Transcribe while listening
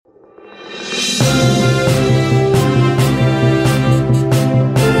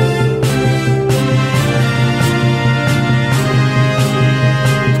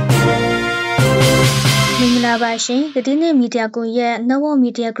Mabashin, the Dine Media Guye, Novo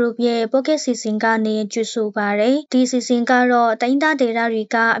Media Group Ye, Bokesi Singane, Jusu Bare, DC Singaro, Tainda de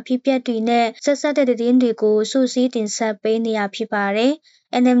Rarica, Pipia Dine, Sessa de Dindigo, Susi in Sabania Pipare,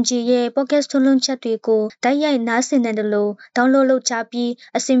 NMG Ye, Bokes Tulun Chatuigo, Daya Nasin and the Low, Download Chapi,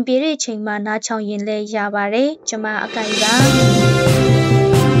 a Simbiri Chingma Na Chong Yinle Yabare, Jama Akaiba.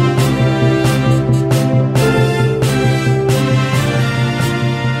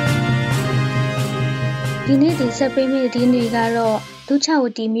ဒီနေ့တင်ဆက်ပေးမယ့်သတင်းတွေကတော့ဒုချဝ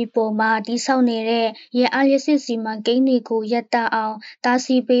တီမိပေါ်မှာတိဆောက်နေတဲ့ရေအားလျက်စစ်စီမံကိန်းတွေကိုရပ်တန့်အောင်တား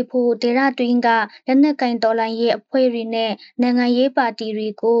ဆီးပေးဖို့ဒေသတွင်းကလက်နက်ကင်တော်လှန်ရေးအဖွဲ့တွေနဲ့နိုင်ငံရေးပါတီတွေ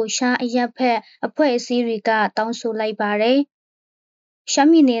ကိုရှားအရက်ဖက်အဖွဲ့အစည်းတွေကတောင်းဆိုလိုက်ပါတယ်။ရှမ်း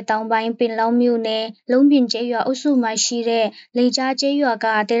ပြည်နယ်တောင်ပိုင်းပင်လောင်းမြို့နယ်လုံးပြင်ကျေးရွာအုပ်စုမှာရှိတဲ့လေကြားကျေးရွာက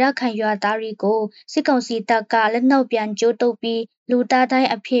ဒေသခံရွာသားတွေကိုစစ်ကောင်စီတပ်ကလက်နက်ပြန်ကျိုးတုပ်ပြီးလူသားတိုင်း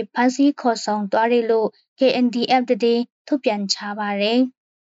အဖြစ်ဖမ်းဆီးခေါ်ဆောင်သွားတယ်လို့ KNDF တဲ့ထုတ်ပြန်ချပါတယ်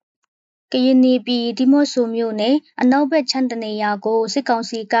။ကရင်ပြည်ဒီမော့ဆိုမြို့နယ်အနောက်ဘက်ချမ်းတနေရာကိုစစ်ကောင်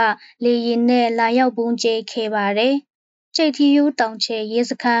စီကလေရင်နဲ့လာရောက်ပုံကျဲခဲ့ပါတယ်။ကျိတ်ထီယူတောင်ချေရဲ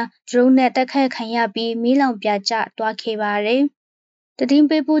စခန်းဒရုန်းနဲ့တက်ခတ်ခံရပြီးမီးလောင်ပြကျသွားခဲ့ပါတယ်။တည်င်း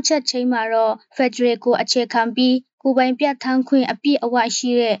ပေးပို့ချက်ချိန်မှာတော့ Federal ကိုအခြေခံပြီးကိုပိုင်ပြထန်းခွင့်အပြည့်အဝ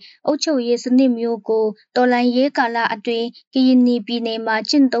ရှိတဲ့အုပ်ချုပ်ရေးစနစ်မျိုးကိုတော်လှန်ရေးကာလအတွင်းကရင်ပြည်နယ်မှာ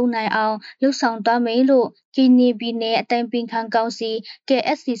ကျင့်သုံးနိုင်အောင်လှုံ့ဆော်သွားမယ်လို့ကရင်ပြည်နယ်အတိုင်းပင်ခံကောင်စီ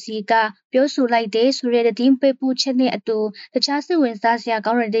KSCC ကပြောဆိုလိုက်တဲ့ဆိုတဲ့သတင်းပေးပို့ချက်နဲ့အတူတခြားစစ်ဝင်စားစရာ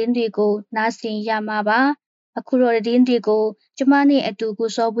ကောင်းတဲ့သတင်းတွေကိုနားဆင်ရမှာပါအခုတော့သတင်းတွေကိုကျမနဲ့အတူကို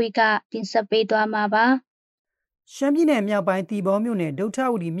စောပွေးကတင်ဆက်ပေးသွားမှာပါရှမ်းပြည်နယ်မြောက်ပိုင်းတီဘောမြို့နယ်ဒုထ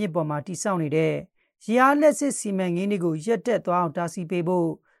ဝတီမြစ်ပေါ်မှာတိစောက်နေတဲ့ရေအားလက်စစ်စီမံကိန်းတွေကိုရက်တက်သွားအောင်တားဆီးပေးဖို့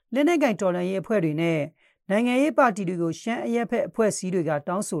လက်နက်ကင်တော်လှန်ရေးအဖွဲ့တွေနဲ့နိုင်ငံရေးပါတီတွေကိုရှမ်းအရက်ဖက်အဖွဲ့အစည်းတွေက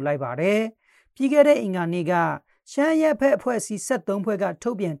တောင်းဆိုလိုက်ပါတယ်။ပြီးခဲ့တဲ့အင်္ဂါနေ့ကရှမ်းအရက်ဖက်အဖွဲ့အစည်း73ဖွဲ့ကထု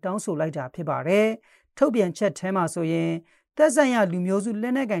တ်ပြန်တောင်းဆိုလိုက်တာဖြစ်ပါတယ်။ထုတ်ပြန်ချက်ထဲမှာဆိုရင်သက်ဆိုင်ရာလူမျိုးစုလ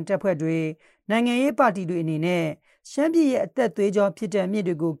က်နက်ကင်တပ်ဖွဲ့တွေနိုင်ငံရေးပါတီတွေအနေနဲ့ရှမ်းပြည်ရဲ့အသက်သွေးကြောဖြစ်တဲ့မြစ်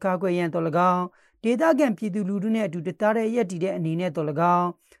တွေကိုကာကွယ်ရန်တော်၎င်းဒေသခံပြည်သူလူထုနဲ့အတူတသားတည်းရပ်တည်တဲ့အနေနဲ့တော်၎င်း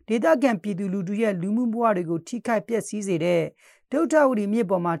ဒေသခံပြည်သူလူထုရဲ့လူမှုဘဝတွေကိုထိခိုက်ပျက်စီးစေတဲ့ဒုထဝတီမြစ်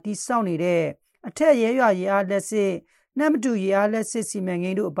ပေါ်မှာတိစောက်နေတဲ့အထက်ရဲရွာရေအားလက်စစ်နှမ်းမတူရေအားလက်စစ်စီမံကိ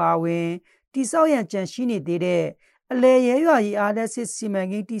န်းတို့အပါအဝင်တိစောက်ရန်ကြံရှိနေသေးတဲ့အလဲရဲရွာရေအားလက်စစ်စီမံ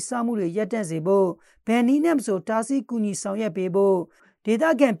ကိန်းတိစောက်မှုတွေရပ်တန့်စေဖို့ဗန်နီးနဲ့မဆိုတားဆီးကူညီဆောင်ရွက်ပေးဖို့ဒေသ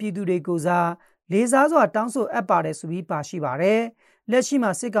ခံပြည်သူတွေကိုစားလေးစားစွာတောင်းဆိုအပ်ပါတယ်ဆိုပြီးပါရှိပါတယ်လက်ရှိ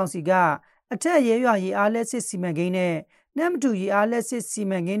မှာစစ်ကောင်စီကအထက်ရဲရွာရေအားလက်စစ်စီမံကိန်းနဲ့နှမ်းမတူရေအားလက်စစ်စီ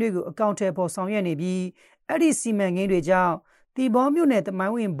မံကိန်းတွေကိုအကောင့်ထဲပေါ်ဆောင်ရွက်နေပြီးအဲ့ဒီစီမံကိန်းတွေကြောင့်တီဘောမြို့နယ်တမို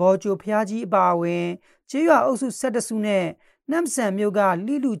င်းဝင်ဘော်ကျိုဖျားကြီးအပါအဝင်ကျေးရွာအုပ်စု12စုနဲ့နမ်ဆန်မြို့က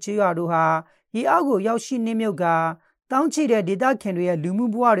လိလူကျေးရွာတို့ဟာရေအောက်ကိုရောက်ရှိနေမြုပ်ကတောင်းချတဲ့ဒေသခံတွေရဲ့လူမှု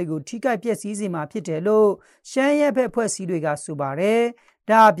ဘဝတွေကိုထိခိုက်ပျက်စီးစေမှာဖြစ်တယ်လို့ရှမ်းရဲဘက်ဖွဲ့စည်းတွေကဆိုပါတယ်။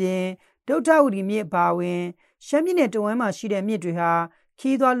ဒါအပြင်ဒုထဝတီမြစ်အပါအဝင်ရှမ်းပြည်နယ်တဝမ်းမှာရှိတဲ့မြစ်တွေဟာ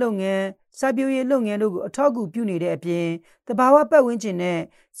ခီးသွွားလုပ်ငန်းစိုက်ပျိုးရေးလုပ်ငန်းတို့ကိုအထောက်အကူပြုနေတဲ့အပြင်တဘာဝပတ်ဝန်းကျင်နဲ့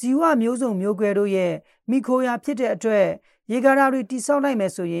ဇီဝမျိုးစုံမျိုးကွဲတို့ရဲ့မိခိုရာဖြစ်တဲ့အတွက်ရေကာတာတွေတိစောက်လိုက်မ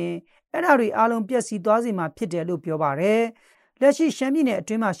ယ်ဆိုရင်အဲ့ဒါတွေအားလုံးပျက်စီးသွားစေမှာဖြစ်တယ်လို့ပြောပါတယ်။လက်ရှိရှမ်းပြည်နယ်အ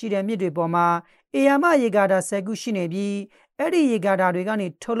တွင်းမှာရှိတဲ့မြစ်တွေပေါ်မှာအေယာမရေကာတာ10ခုရှိနေပြီးအဲ့ဒီရေကာတာတွေကနေ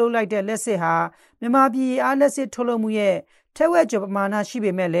ထုတ်လုပ်လိုက်တဲ့လက်စစ်ဟာမြန်မာပြည်အားလက်စစ်ထုတ်လုပ်မှုရဲ့ထက်ဝက်ကျော်ပမာဏရှိ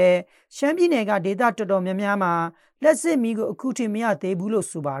ပေမဲ့လည်းရှမ်းပြည်နယ်ကဒေသတော်တော်များများမှာလက်စစ်မီးကိုအခုထိမရသေးဘူးလို့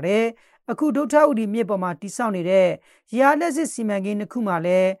ဆိုပါတယ်။အခုဒုထဝတီမြစ်ပေါ်မှာတိစောက်နေတဲ့ရေအားလက်စစ်စီမံကိန်းတစ်ခုမှလ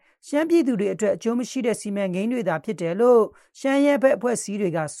ည်းရှမ်းပြည်သူတွေအတွက်အကျိုးမရှိတဲ့စီမံကိန်းတွေသာဖြစ်တယ်လို့ရှမ်းရဲဘက်အဖွဲ့အစည်းတွေ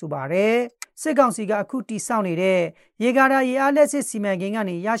ကဆိုပါတယ်။စစ်ကောင်စီကအခုတိစောက်နေတဲ့ရေကာတာရေအားလက်စစ်စီမံကိန်းက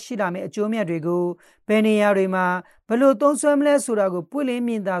နေရရှိလာမယ့်အကျိုးမြတ်တွေကိုဘယ်နေရာတွေမှာဘယ်လိုသုံးစွဲမလဲဆိုတာကိုပွင့်လင်း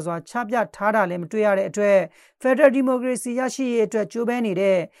မြင်သာစွာချပြထားတာလည်းမတွေ့ရတဲ့အတွက် Federal Democracy ရရှိရေးအတွက်ကြိုးပမ်းနေ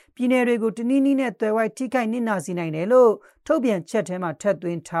တဲ့ပြည်နယ်တွေကိုတနည်းနည်းနဲ့သွယ်ဝိုက်ထိခိုက်နစ်နာစေနိုင်တယ်လို့ထုတ်ပြန်ချက်ထဲမှာထည့်သွ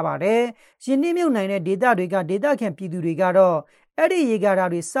င်းထားပါတယ်။ယင်းနှိမ့်မြုပ်နိုင်တဲ့ဒေသတွေကဒေသခံပြည်သူတွေကတော့အဲ့ဒီရေကာတာ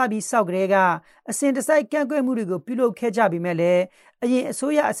တွေစပြီးစောက်ကလေးကအစဉ်တစိုက်ကန့်ကွက်မှုတွေကိုပြုလုပ်ခဲ့ကြပြီးမဲ့လည်းအရင်အ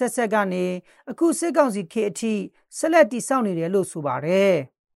စိုးရအဆက်ဆက်ကနေအခုစစ်ကောင်စီခေတ်အထိဆက်လက်တည်ဆောက်နေတယ်လို့ဆိုပါတယ်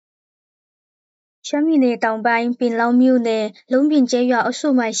ရှမ်းပြည်နယ်တောင်ပိုင်းပင်လောင်းမြို့နယ်လုံးပြင်ကျေးရွာအုပ်စု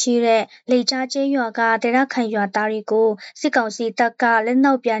မှာရှိတဲ့လေကြားကျေးရွာကဒေသခံရွာသားတွေကိုစစ်ကောင်စီတပ်ကလက်န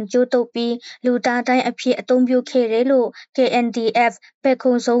က်ပြန်ကျိုးတုပ်ပြီးလူသားတိုင်းအဖြစ်အသုံးပြုခဲ့တယ်လို့ KNDF ပက်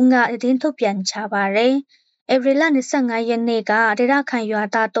ခုံစုံကသတင်းထုတ်ပြန်ချပါတယ်ဧပြီလ25ရက်နေ့ကဒေသခံရွာ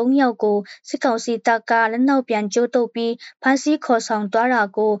သား3ယောက်ကိုစစ်ကောင်စီတပ်ကလက်နက်ပြန်ကျိုးတုပ်ပြီးဖမ်းဆီးခေါ်ဆောင်သွားတာ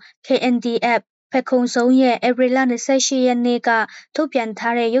ကို KNDF ဖက်ခုံစုံရဲ့ဧပြီလ28ရက်နေ့ကထုတ်ပြန်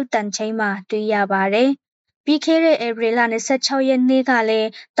ထားတဲ့ရုပ်သံချိန်မှာတွေ့ရပါတယ် ပြီးခဲ့တဲ့ဧပြီလ26ရက်နေ့ကလည်း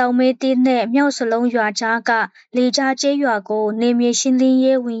တောင်မဲတင်းနဲ့မြောက်စလုံးရွာကြားကလေကြားကျေးရွာကိုနေမြေရှင်းလင်း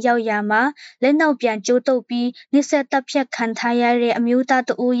ရေးဝင်ရောက်ရာမှာလက်နောက်ပြန်ကျိုးတုပ်ပြီးနှိစက်တပ်ဖြတ်ခံထားရတဲ့အမျိုးသားတ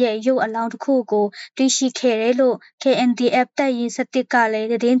ဦးရဲ့ရုပ်အလောင်းတစ်ခုကိုတွေ့ရှိခဲ့တယ်လို့ KNDF တပ်ရင်း7ကလည်း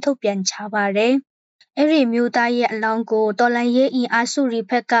သတင်းထုတ်ပြန်ထားပါတယ်။အဲ့ဒီမျိုးသားရဲ့အလောင်းကိုတော်လန်ရေးအင်အားစုတွေ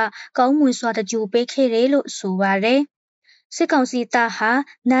ဘက်ကကောင်းမွန်စွာတကြိုပေးခဲ့တယ်လို့ဆိုပါတယ်။စစ်ကောင်စီတပ်ဟာ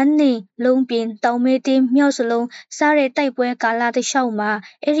နန်းနေလုံးပင်တောင်မဲတင်းမြောက်စလုံးစားတဲ့တိုက်ပွဲကာလတစ်လျှောက်မှာ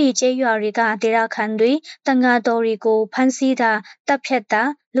အဲ့ဒီကျေးရွာတွေကဒေသခံတွေတန်ဃာတော်တွေကိုဖမ်းဆီးတာတပ်ဖြတ်တာ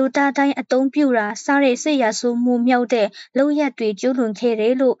လူသားတိုင်းအုံပြုတာစားတဲ့စစ်ရာစုမှုမြောက်တဲ့လုပ်ရက်တွေကျူးလွန်ခဲ့တ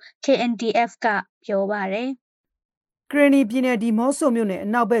ယ်လို့ KNDF ကပြောပါတယ်ကရနီပြည်နယ်ဒီမော့ဆိုမြို့နယ်အ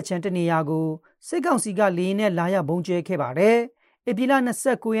နောက်ဘက်ခြမ်းတနေရာကိုစစ်ကောင်စီကလေရင်နဲ့လာရောက်ဘုံကျဲခဲ့ပါတယ်။ဧပြီလ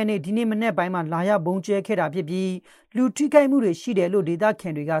29ရက်နေ့ဒီနေ့မနေ့ပိုင်းမှာလာရောက်ဘုံကျဲခဲ့တာဖြစ်ပြီးလူထိခိုက်မှုတွေရှိတယ်လို့ဒေသခံ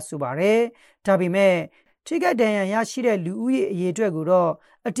တွေကဆိုပါတယ်။ဒါပေမဲ့ထိခိုက်ဒဏ်ရာရရှိတဲ့လူဦးရေအရေအတွက်ကိုတော့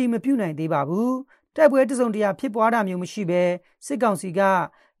အတိမပြုနိုင်သေးပါဘူး။တိုက်ပွဲတစုံတရာဖြစ်ပွားတာမျိုးမရှိဘဲစစ်ကောင်စီက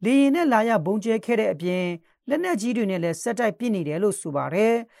လေရင်နဲ့လာရောက်ဘုံကျဲခဲ့တဲ့အပြင်လက်နက်ကြီးတွေနဲ့လည်းဆက်တိုက်ပစ်နေတယ်လို့ဆိုပါတ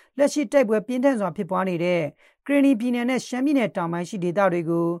ယ်။လက်ရှိတိုက်ပွဲပြင်းထန်စွာဖြစ်ပွားနေတဲ့ကရနီပြည်နယ်နဲ့ရှမ်းပြည်နယ်တောင်ပိုင်းရှိဒေသတွေ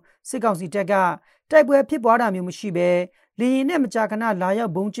ကိုစစ်ကောင်စီတပ်ကတိုက်ပွဲဖြစ်ပွားတာမျိုးမရှိဘဲလေရင်နဲ့မကြာခဏလာရော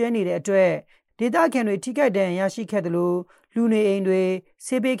က်ဘုံကျဲနေတဲ့အတွက်ဒေသခံတွေထိခိုက်ဒဏ်ရာရရှိခဲ့တယ်လို့လူနေအိမ်တွေ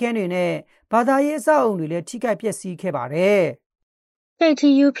ဆေးပေးခန်းတွေနဲ့ဘာသာရေးအဆောက်အုံတွေလည်းထိခိုက်ပျက်စီးခဲ့ပါတယ်။တိတ်ထီ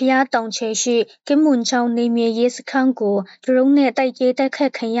ယူဖျားတောင်ချေရှိကင်မွန်ချောင်းနေမြေရေးစခန်းကိုဒရုန်းနဲ့တိုက်ကျဲတိုက်ခ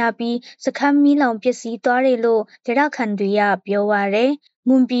တ်ခံရပြီးစခန်းမီးလောင်ပျက်စီးသွားတယ်လို့ဒေသခံတွေကပြောပါရယ်။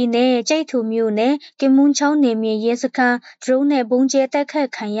မွန်ပြည်နယ်ကျိတ်ထူမြို့နယ်ကင်မွန်ချောင်းနေမြေရေးစခန်းဒရုန်းနဲ့ဘုံကျဲတိုက်ခတ်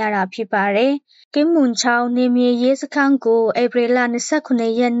ခံရတာဖြစ်ပါတယ်။ကင်မွန်ချောင်းနေမြေရေးစခန်းကိုဧပြီလ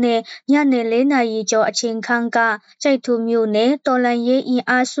29ရက်နေ့ညနေ4နာရီကျော်အချိန်ခန့်ကကျိတ်ထူမြို့နယ်တော်လန်ရေးအင်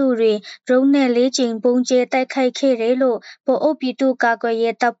အားစုတွေဒရုန်းနဲ့၄ကြိမ်ဘုံကျဲတိုက်ခိုက်ခဲ့တယ်လို့ဗိုလ်အုပ်ပြည်သူ့ကာကွယ်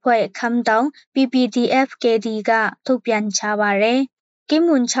ရေးတပ်ဖွဲ့ခမ်တောင် PPDF-KD ကထုတ်ပြန်ထားပါတယ်။ကင်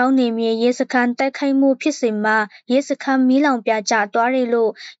မွန်ချောင်းနေမြေရေးစခန်းတိုက်ခိုက်မှုဖြစ်စဉ်မှာရေးစခန်းမီးလောင်ပြကျသွားတယ်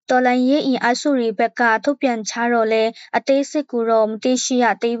လို့တော်လန်ရေးအင်အားစုတွေဘက်ကထုတ်ပြန်ထားတော့လဲအသေးစိတ်ကိုတော့မသိရှိရ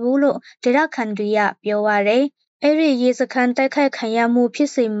သေးဘူးလို့ဒေသခံတွေကပြောပါရယ်။အဲ့ဒီရေးစခန်းတိုက်ခိုက်ခံရမှုဖြ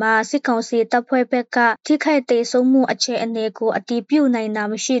စ်စဉ်မှာစစ်ကောင်စီတပ်ဖွဲ့ဘက်ကထိခိုက်သေးဆုံးမှုအခြေအနေကိုအတည်ပြုနိုင်တာ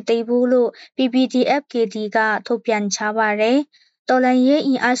မရှိသေးဘူးလို့ PPDF-KD ကထုတ်ပြန်ထားပါရယ်။တော်လန်ရေးအ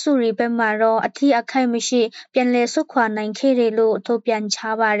င်အားစုတွေဘက်မှတော့အထီးအခိုက်မရှိပြန်လည်ဆုတ်ခွာနိုင်ခဲ့တယ်လို့ထုတ်ပြန်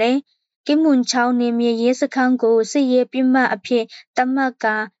ထားပါရယ်။ကင်မွန်ချောင်းနေမြေရေးစခန်းကိုစစ်ရေးပြမှတ်အဖြစ်တမတ်က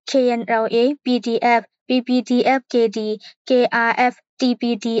KNLA, PDF, PPDF-KD, KRF,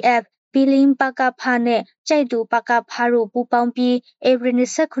 TPDF, ဘီလင်းပကဖနဲ့ကျိုက်တူပကဖတို့ပူးပေါင်းပြီးဧပြီ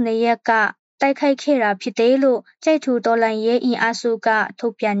29ရက်ကတိုက်ခိုက်ခဲ့တာဖြစ်တယ်လို့ကျိုက်ထူတော်လန်ရေးအင်အားစုကထု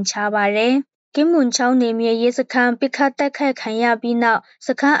တ်ပြန်ထားပါရယ်။ကင်မွန်ချောင်းနေမြေရေးစခန်းပစ်ခတ်တိုက်ခိုက်ခံရပြီးနောက်စ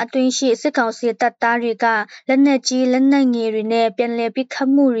ခန်းအတွင်းရှိစစ်ကောင်စီတပ်သားတွေကလက်နက်ကြီးလက်နက်ငယ်တွေနဲ့ပြန်လည်ပစ်ခတ်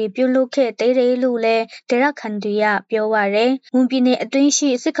မှုတွေပြုလုပ်ခဲ့သေးတယ်လို့လည်းဒေသခံတွေကပြောပါရယ်။မွန်ပြည်နယ်အတွင်းရှိ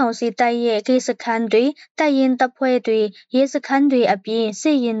စစ်ကောင်စီတပ်ရဲ့ဂိတ်စခန်းတွေတပ်ရင်းတပ်ဖွဲ့တွေရေးစခန်းတွေအပြင်စ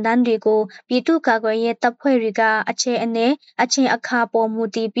စ်ရင်တန်းတွေကိုပြည်သူ့ကာကွယ်ရေးတပ်ဖွဲ့တွေကအချိန်အခါပေါ်မူ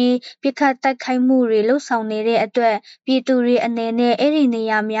တည်ပြီးပစ်ခတ်တိုက်ခိုက်မှုတွေလှုပ်ဆောင်နေတဲ့အတွက်ပြည်သူတွေအနေနဲ့အဲ့ဒီနေ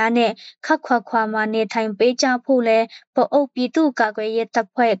ရာများနဲ့ခက်ခွာမှာနေထိုင်ပေးကြဖို့လဲဗိုလ်အုပ်ပြည်သူ့ကာကွယ်ရေးတပ်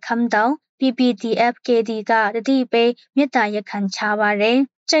ဖွဲ့ခမ်တောင် PPDF-KD ကတတိပေးမြစ်တာရခံချပါရယ်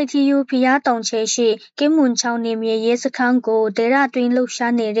ကျိတ်ထီယူဖျားတောင်ချေရှိကင်မွန်ချောင်းနေမြေရေးစခန်းကိုဒေသတွင်းလှုပ်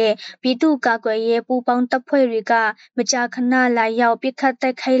ရှားနေတဲ့ပြည်သူ့ကာကွယ်ရေးပူးပေါင်းတပ်ဖွဲ့တွေကမကြာခဏလာရောက်ပစ်ခတ်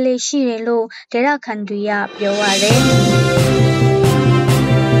တိုက်ခိုက်လေးရှိတယ်လို့ဒေသခံတွေကပြောပါရယ်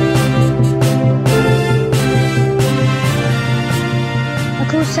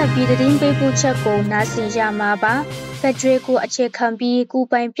အခုဆက်ပြီးသတင်းပေးပို့ချက်ကိုနားဆင်ကြမှာပါဖက်ဒရယ်ကိုအခြေခံပြီးကို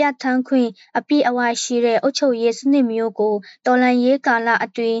ပိုင်ပြဋ္ဌာန်းခွင့်အပြည့်အဝရှိတဲ့အုပ်ချုပ်ရေးစနစ်မျိုးကိုတော်လှန်ရေးကာလအ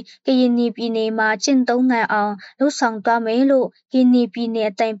တွင်းကရင်ပြည်နယ်မှာကျင့်သုံးနိုင်အောင်လှုံ့ဆော်သွားမယ်လို့ကရင်ပြည်နယ်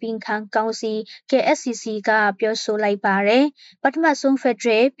အတိုင်ပင်ခံကောင်စီ KSCC ကပြောဆိုလိုက်ပါတယ်။ပထမဆုံးဖက်ဒ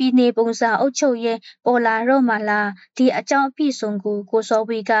ရယ်ပြည်နယ်ပုံစံအုပ်ချုပ်ရေးပေါ်လာတော့မှလားဒီအကြောင်းအပြည့်စုံကိုစော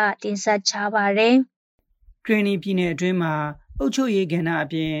ဝေကတင်ဆက်ချပါတယ်။ကရင်ပြည်နယ်အတွင်းမှာအုပ်ချုပ်ရေးကဏ္ဍအ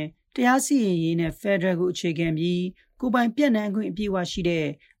ပြင်တရားစီရင်ရေးနဲ့ဖက်ဒရယ်ကိုအခြေခံပြီးကိုပိုင်ပြည့်နှံခွင့်အပြည့်အဝရှိတဲ့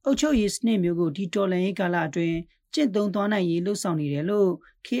အုပ်ချုပ်ရေးစနစ်မျိုးကိုဒီတော်လှန်ရေးကာလအတွင်းကျင့်သုံးသွားနိုင်ရေးလှုံ့ဆော်နေတယ်လို့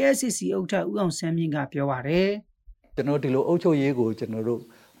KSCC ဥက္ကဋ္ဌဦးအောင်ဆန်းမြင့်ကပြောပါတယ်။ကျွန်တော်ဒီလိုအုပ်ချုပ်ရေးကိုကျွန်တော်တို့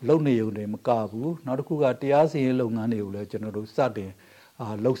လုပ်နေုံနဲ့မကဘူး။နောက်တစ်ခုကတရားစီရင်လုပ်ငန်းတွေကိုလည်းကျွန်တော်တို့စတင်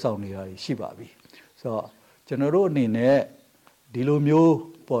လှုပ်ဆောင်နေတာရှိပါပြီ။ဆိုတော့ကျွန်တော်တို့အနေနဲ့ဒီလိုမျိုး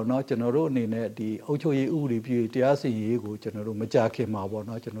ပေါ့နော်ကျွန်တော်တို့အနေနဲ့ဒီအုပ်ချုပ်ရေးဥပဒေပြုတရားစီရင်ရေးကိုကျွန်တော်တို့မကြခင်မှာပေါ့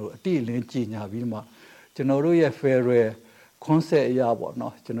နော်ကျွန်တော်တို့အတိအလင်းကြီးညာပြီးမှ ကျွန်တော်တို့ရဲ့ Federal Concept အရာပေါ့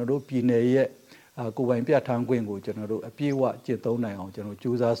နော်ကျွန်တော်တို့ပြည်နယ်ရဲ့ကိုယ်ပိုင်ပြဋ္ဌာန်းခွင့်ကိုကျွန်တော်တို့အပြည့်အဝကျင့်သုံးနိုင်အောင်ကျွန်တော်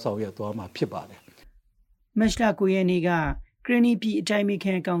ကြိုးစားဆောင်ရွက်သွားမှာဖြစ်ပါတယ်။မတ်လ9ရက်နေ့ကကရင်နီပြည်အတိုင်းအ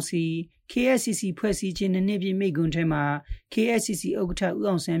ခံကောင်စီ KSCC ဖွဲ့စည်းခြင်းနှစ်ပြည့်မိန့်ခွန်းထဲမှာ KSCC ဥက္ကဋ္ဌဦး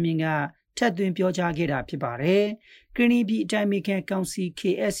အောင်ဆန်းမြင့်ကထပ်သွင်းပြောကြားခဲ့တာဖြစ်ပါတယ်။ကရင်နီပြည်အတိုင်းအခံကောင်စီ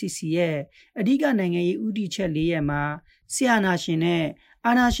KSCC ရဲ့အဓိကနိုင်ငံရေးဦးတည်ချက်၄ရပ်မှာဆီအာနာရှင်နဲ့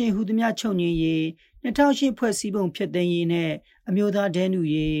အာနာရှင်ဟူသမျှချုပ်ငြိမ်းရေး2008ဖွဲ့စည်းပုံဖျက်သိမ်းရေးနဲ့အမျိုးသားဒဲနူ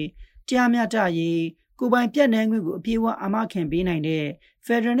ရေးတရားမျှတရေးကိုယ်ပိုင်ပြဋ္ဌာန်းခွင့်ကိုအပြည့်အဝအာမခံပေးနိုင်တဲ့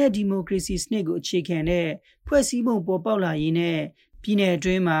Federal နဲ့ Democracy စနစ်ကိုအခြေခံတဲ့ဖွဲ့စည်းပုံပေါ်ပေါက်လာရေးနဲ့ပြည်내အတွ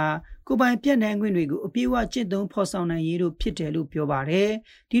င်းမှာကိုယ်ပိုင်ပြဋ္ဌာန်းခွင့်တွေကိုအပြည့်အဝကျင့်သုံးဖော်ဆောင်နိုင်ရေးတို့ဖြစ်တယ်လို့ပြောပါတယ်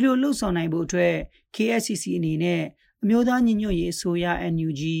။ဒီလိုလှုပ်ဆောင်နိုင်ဖို့အတွက် KSCC အနေနဲ့အမျိုးသားညီညွတ်ရေးအစိုးရ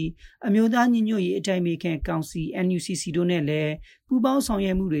NUG အမျိုးသားညီညွတ်ရေးအတိုင်းအခံကောင်စီ NUCC တို့နဲ့လည်းပူးပေါင်းဆောင်ရွ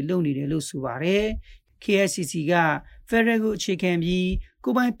က်မှုတွေလုပ်နေတယ်လို့ဆိုပါတယ်။ KSCC က Federal ကိုအခြေခံပြီး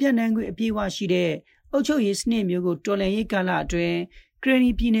ကိုယ်ပိုင်ပြဋ္ဌာန်းခွင့်အပြည့်အဝရှိတဲ့အုပ်ချုပ်ရေးစနစ်မျိုးကိုတော်လှန်ရေးကာလအတွင်းကရင်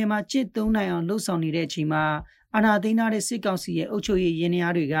နီပြည်နယ်မှာကျင့်သုံးနိုင်အောင်လှုံ့ဆော်နေတဲ့အချိန်မှာအာဏာသိမ်းထားတဲ့စစ်ကောင်စီရဲ့အုပ်ချုပ်ရေးရင်း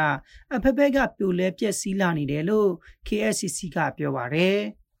နှီးတွေကအဖက်ဖက်ကပြိုလဲပျက်စီးလာနေတယ်လို့ KSCC ကပြောပါတယ်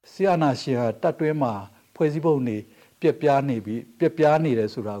။ဆီအာနာရှင်ဟာတပ်တွင်းမှာဖွဲ့စည်းပုံတွေပြက်ပြားနေတယ်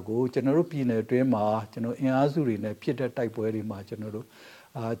ဆိုတာကိုကျွန်တော်တို့ပြည်နယ်အတွင်းမှာကျွန်တော်အင်အားစုတွေနဲ့ဖြစ်တဲ့တိုက်ပွဲတွေမှာကျွန်တော်တို့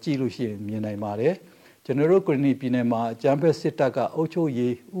ကြည့်လို့ရှိရင်မြင်နိုင်ပါတယ်။ကျွန်တော်တို့ကရင်နီပြည်နယ်မှာအကြမ်းဖက်စစ်တပ်ကအုပ်ချုပ်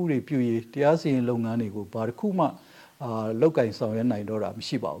ရေးဥပဒေပြုရေးတရားစီရင်လုပ်ငန်းတွေကိုဘာတစ်ခုမှလောက်ကင်ဆောင်ရွက်နိုင်တော့တာမ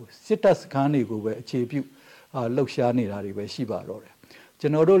ရှိပါဘူး။စစ်တပ်စခန်းတွေကိုပဲအခြေပြုလှုပ်ရှားနေတာတွေပဲရှိပါတော့တယ်ကျွ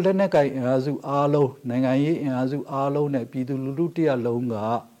န်တော်တို့လက်နက်ကင်အင်အားစုအားလုံးနိုင်ငံရေးအင်အားစုအားလုံးနဲ့ပြည်သူလူထုတရားလုံးက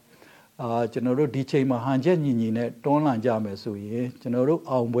ကျွန်တော်တို့ဒီချိန်မှာဟန်ချက်ညီညီနဲ့တွန်းလှန်ကြမယ်ဆိုရင်ကျွန်တော်တို့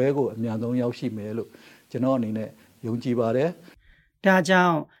အောင်ပွဲကိုအများဆုံးရောက်ရှိမယ်လို့ကျွန်တော်အနေနဲ့ယုံကြည်ပါတယ်။ဒါကြော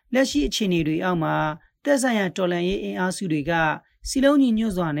င့်လက်ရှိအခြေအနေတွေအောက်မှာသက်ဆိုင်ရာတော်လှန်ရေးအင်အားစုတွေကစီလုံးညီညွ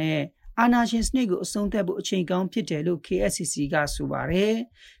တ်စွာနဲ့အာဏာရှင်စနစ်ကိုအဆုံးသတ်ဖို့အချိန်ကောင်းဖြစ်တယ်လို့ KSCC ကဆိုပါတယ်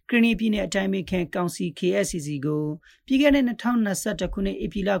။ကရင်နီပြည်နယ်အတိုင်းအခံကောင်စီ KSCC ကိုပြီးခဲ့တဲ့2021ခုနှစ်ဧ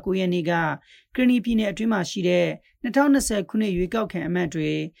ပြီလ9ရက်နေ့ကကရင်နီပြည်နယ်အတွင်းမှာရှိတဲ့2020ခုနှစ်ရွေးကောက်ခံအမတ်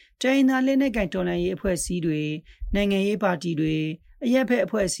တွေတိုင်းသားလက်နက်ကိုင်တော်လှန်ရေးအဖွဲ့အစည်းတွေနိုင်ငံရေးပါတီတွေအရက်ဖက်အ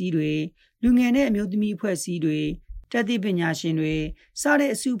ဖွဲ့အစည်းတွေလူငယ်နဲ့အမျိုးသမီးအဖွဲ့အစည်းတွေတတိပညာရှင်တွေစ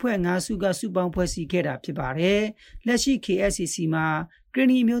တဲ့အစုအဖွဲ့၅စုကစုပေါင်းဖွဲ့စည်းခဲ့တာဖြစ်ပါတယ်။လက်ရှိ KSCC မှာကရင်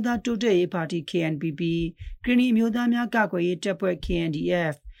နီမျိုးသားတိုးတက်ရေးပါတီ KNPP ကရင်နီမျိုးသားများကာကွယ်ရေးတပ်ဖွဲ့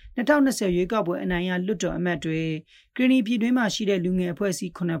KNDF 2020ရွေးကောက်ပွဲအနိုင်ရလွတ်တော်အမတ်တွေကရင်နီပြည်တွင်းမှာရှိတဲ့လူငယ်အဖွဲ့အစ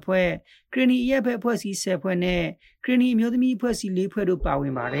ည်း9ဖွဲ့ကရင်နီအရက်ဖက်အဖွဲ့အစည်း10ဖွဲ့နဲ့ကရင်နီမျိုးသမီးအဖွဲ့အစည်း4ဖွဲ့တို့ပါဝ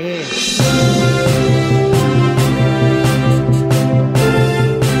င်ပါတယ်။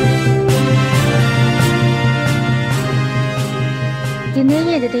ဒီနေ့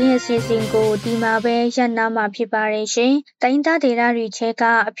ရဲ့သတင်းရဲ့စီစဉ်ကိုဒီမှာပဲရပ်နားမှာဖြစ်ပါတယ်ရှင်။တိုင်းသားဒေသတွေချဲက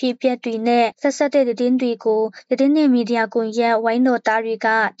အဖြစ်အပျက်တွေနဲ့ဆက်ဆက်တဲ့သတင်းတွေကိုသတင်းနဲ့မီဒီယာကွန်ရက်ဝိုင်းတော်သားတွေက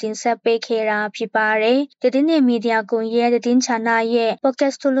တင်ဆက်ပေးခဲ့တာဖြစ်ပါတယ်။သတင်းနဲ့မီဒီယာကွန်ရက်သတင်းဌာနရဲ့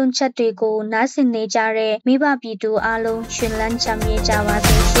podcast ထုတ်လွှင့်ချက်တွေကိုနားဆင်နေကြတဲ့မိဘပြည်သူအားလုံးရှင်လန်းချမ်းမြေ့ကြပါ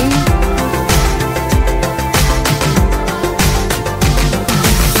စေရှင်။